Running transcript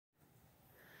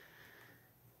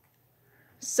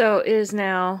So it is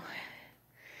now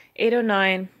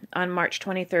 8:09 on March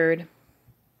 23rd,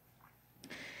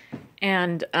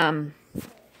 and I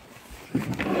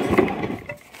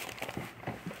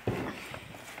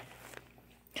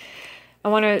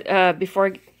want to, before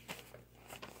I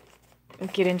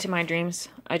get into my dreams,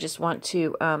 I just want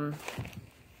to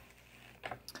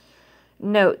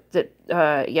note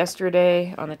that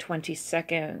yesterday on the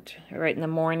 22nd, right in the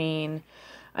morning,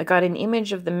 I got an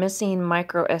image of the missing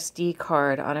micro SD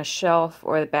card on a shelf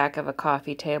or the back of a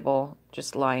coffee table,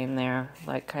 just lying there,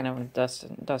 like kind of with dust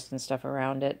and stuff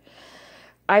around it.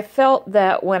 I felt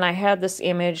that when I had this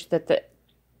image that the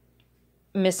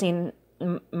missing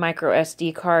micro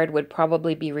SD card would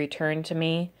probably be returned to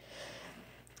me.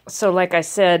 So like I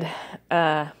said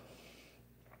in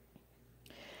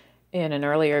an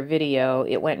earlier video,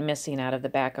 it went missing out of the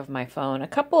back of my phone. A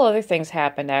couple other things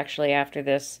happened actually after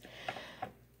this.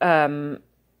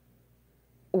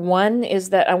 One is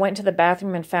that I went to the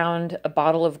bathroom and found a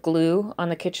bottle of glue on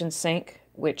the kitchen sink,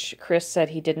 which Chris said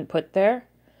he didn't put there.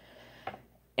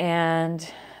 And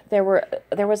there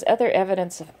was other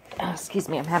evidence of, excuse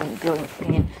me, I'm having feeling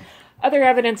pain. Other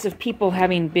evidence of people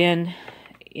having been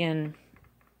in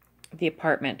the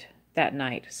apartment that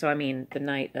night. So I mean the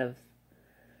night of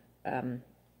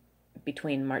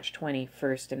between March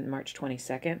 21st and March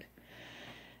 22nd.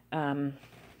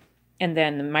 And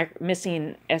then the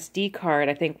missing SD card,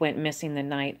 I think, went missing the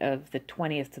night of the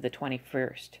 20th to the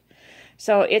 21st.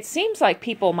 So it seems like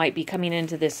people might be coming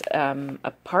into this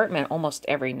apartment almost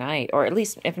every night, or at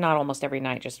least, if not almost every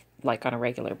night, just like on a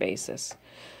regular basis.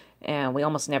 And we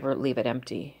almost never leave it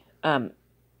empty.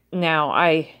 Now,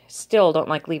 I still don't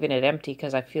like leaving it empty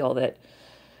because I feel that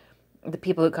the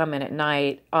people who come in at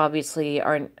night obviously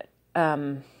are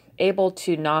able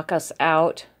to knock us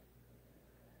out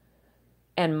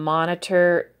and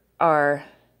monitor our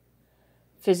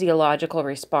physiological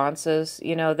responses.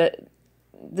 You know, that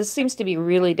this seems to be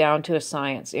really down to a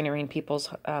science, entering people's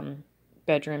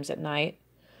bedrooms at night.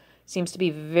 Seems to be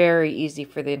very easy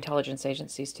for the intelligence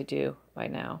agencies to do by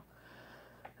now.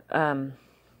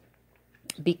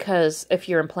 Because if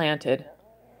you're implanted,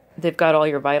 they've got all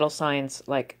your vital signs,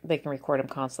 like they can record them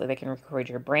constantly. They can record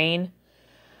your brain.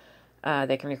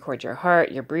 They can record your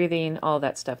heart, your breathing, all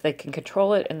that stuff. They can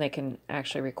control it, and they can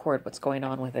actually record what's going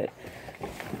on with it.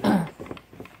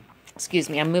 Excuse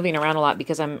me, I'm moving around a lot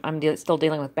because I'm still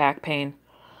dealing with back pain.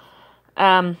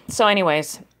 So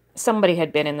anyways, somebody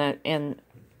had been in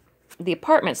the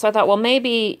apartment, so I thought, well,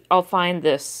 maybe I'll find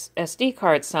this SD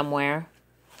card somewhere.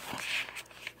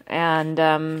 And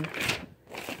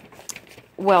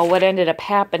well, what ended up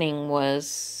happening was,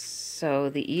 so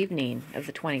the evening of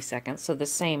the 22nd, so the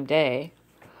same day,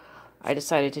 I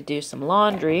decided to do some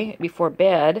laundry before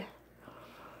bed.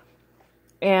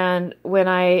 And when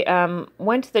I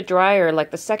went to the dryer, like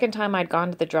the second time I'd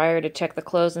gone to the dryer to check the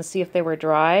clothes and see if they were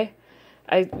dry,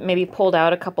 I maybe pulled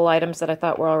out a couple items that I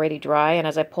thought were already dry, and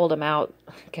as I pulled them out,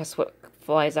 guess what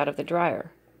flies out of the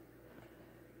dryer?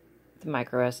 The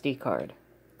micro SD card.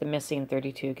 The missing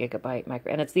 32 gigabyte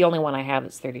micro, and it's the only one I have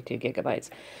that's 32 gigabytes.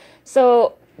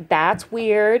 So that's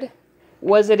weird.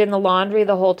 Was it in the laundry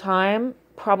the whole time?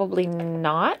 Probably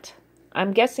not.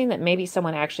 I'm guessing that maybe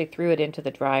someone actually threw it into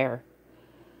the dryer.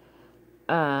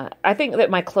 I think that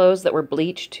my clothes that were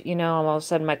bleached, you know, all of a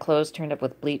sudden my clothes turned up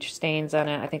with bleach stains on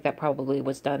it. I think that probably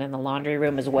was done in the laundry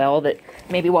room as well, that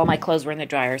maybe while my clothes were in the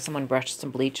dryer, someone brushed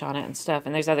some bleach on it and stuff.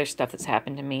 And there's other stuff that's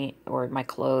happened to me, or my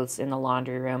clothes in the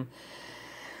laundry room.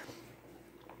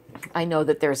 I know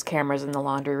that there's cameras in the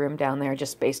laundry room down there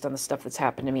just based on the stuff that's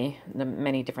happened to me, the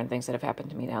many different things that have happened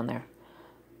to me down there.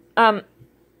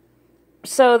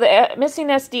 So the missing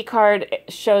SD card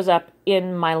shows up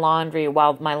in my laundry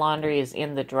while my laundry is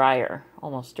in the dryer,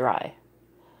 almost dry.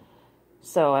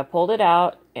 So I pulled it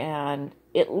out, and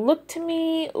it looked to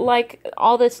me like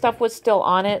all this stuff was still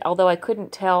on it, although I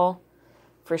couldn't tell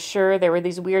for sure. There were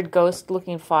these weird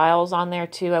ghost-looking files on there,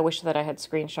 too. I wish that I had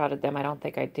screenshotted them. I don't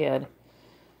think I did.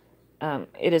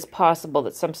 It is possible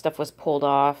that some stuff was pulled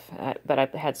off, but I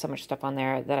had so much stuff on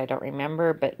there that I don't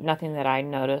remember, but nothing that I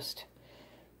noticed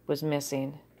was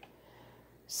missing.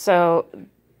 So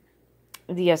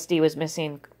the SD was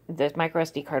missing, the micro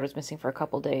SD card was missing for a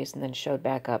couple days and then showed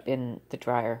back up in the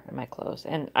dryer in my clothes.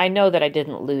 And I know that I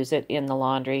didn't lose it in the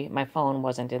laundry. My phone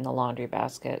wasn't in the laundry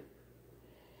basket.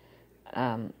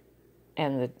 And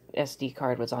the SD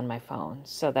card was on my phone,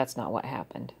 so that's not what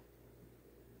happened.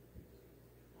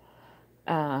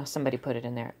 Somebody put it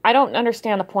in there. I don't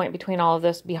understand the point behind all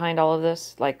of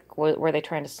this. Like, were they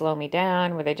trying to slow me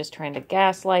down? Were they just trying to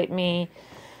gaslight me?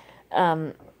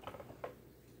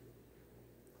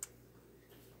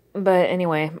 But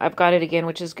anyway, I've got it again,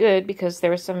 which is good because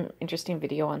there was some interesting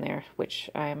video on there, which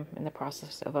I'm in the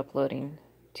process of uploading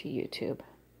to YouTube.